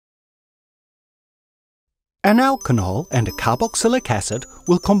An alkanol and a carboxylic acid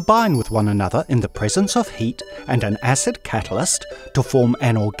will combine with one another in the presence of heat and an acid catalyst to form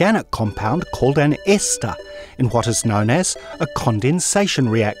an organic compound called an ester in what is known as a condensation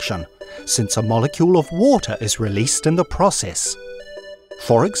reaction, since a molecule of water is released in the process.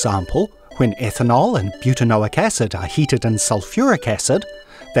 For example, when ethanol and butanoic acid are heated in sulfuric acid,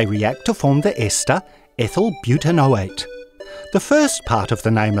 they react to form the ester ethyl butanoate. The first part of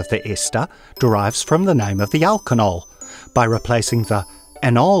the name of the ester derives from the name of the alkanol, by replacing the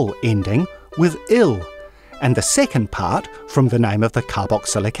 -anol ending with -il, and the second part from the name of the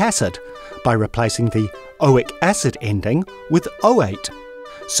carboxylic acid, by replacing the oic acid ending with -oate.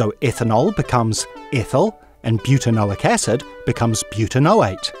 So ethanol becomes ethyl and butanoic acid becomes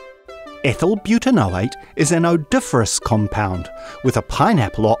butanoate. Ethyl butanoate is an odoriferous compound with a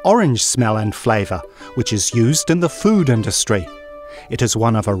pineapple or orange smell and flavour, which is used in the food industry. It is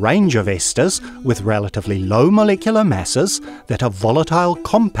one of a range of esters with relatively low molecular masses that are volatile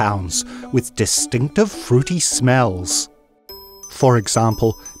compounds with distinctive fruity smells. For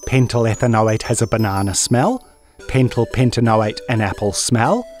example, pentylethanoate has a banana smell, pentylpentanoate an apple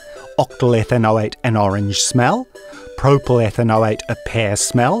smell, octylethanoate an orange smell, propylethanoate a pear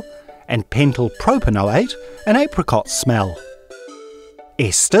smell, and pentylpropanoate an apricot smell.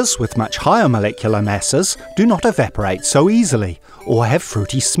 Esters with much higher molecular masses do not evaporate so easily or have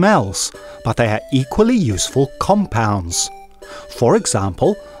fruity smells, but they are equally useful compounds. For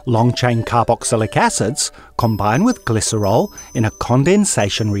example, long-chain carboxylic acids combine with glycerol in a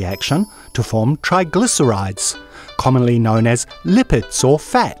condensation reaction to form triglycerides, commonly known as lipids or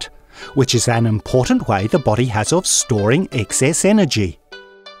fat, which is an important way the body has of storing excess energy.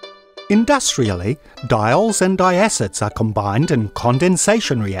 Industrially, diols and diacids are combined in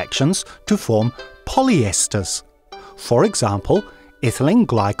condensation reactions to form polyesters. For example, ethylene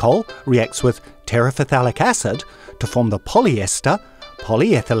glycol reacts with terephthalic acid to form the polyester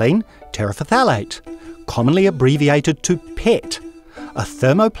polyethylene terephthalate, commonly abbreviated to PET, a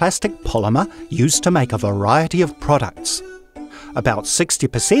thermoplastic polymer used to make a variety of products. About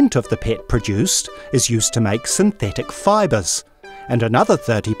 60% of the PET produced is used to make synthetic fibres, and another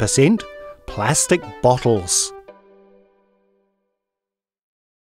 30% plastic bottles.